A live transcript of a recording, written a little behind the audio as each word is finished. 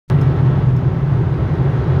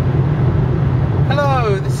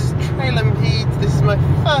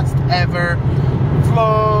first ever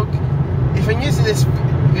vlog. If I'm using this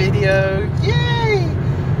video, yay!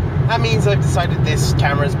 That means I've decided this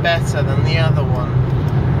camera is better than the other one.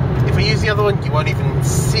 If I use the other one, you won't even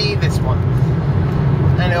see this one.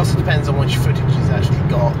 And it also depends on which footage you've actually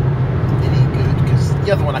got any good, because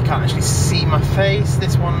the other one I can't actually see my face.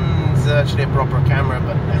 This one's actually a proper camera,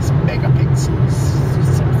 but there's some megapixels,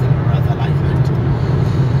 something or other like that.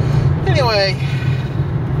 Anyway,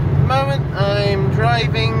 at the moment I'm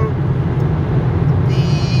driving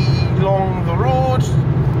along the road,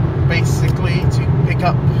 basically to pick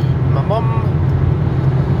up my mum.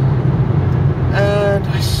 And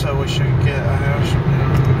I so wish I could get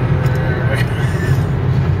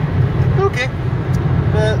okay,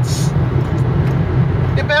 but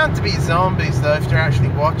you're bound to be zombies though if you're actually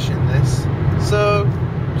watching this, so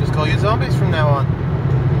just call you zombies from now on.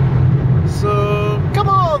 So come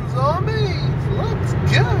on, zombies, let's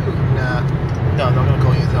go. Nah, no, I'm not gonna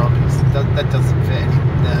call you zombies. That doesn't fit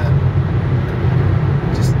any.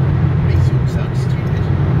 Just makes you sound stupid.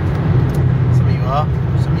 Some of you are,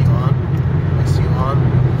 some of you aren't. Most of you aren't.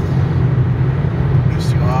 Most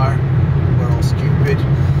of you are. We're all stupid.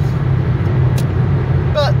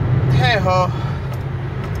 But hey ho.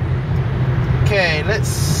 Okay, let's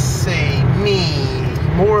see. Me.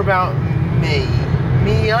 More about me.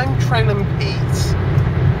 Me, I'm Traylon Pete.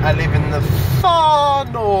 I live in the far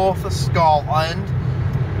north of Scotland.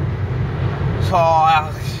 So,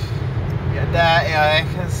 yeah, that,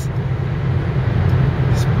 because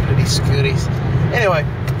it's pretty scooties. Anyway,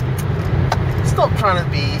 stop trying to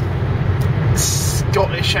be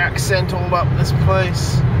Scottish accent all up this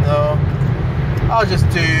place. No, I'll just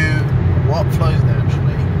do what flows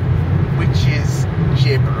naturally, which is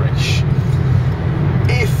gibberish.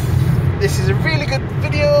 If this is a really good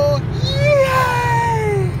video,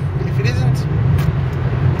 yay! If it isn't,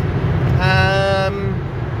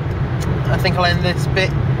 I think I'll end this bit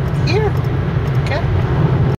here. Okay.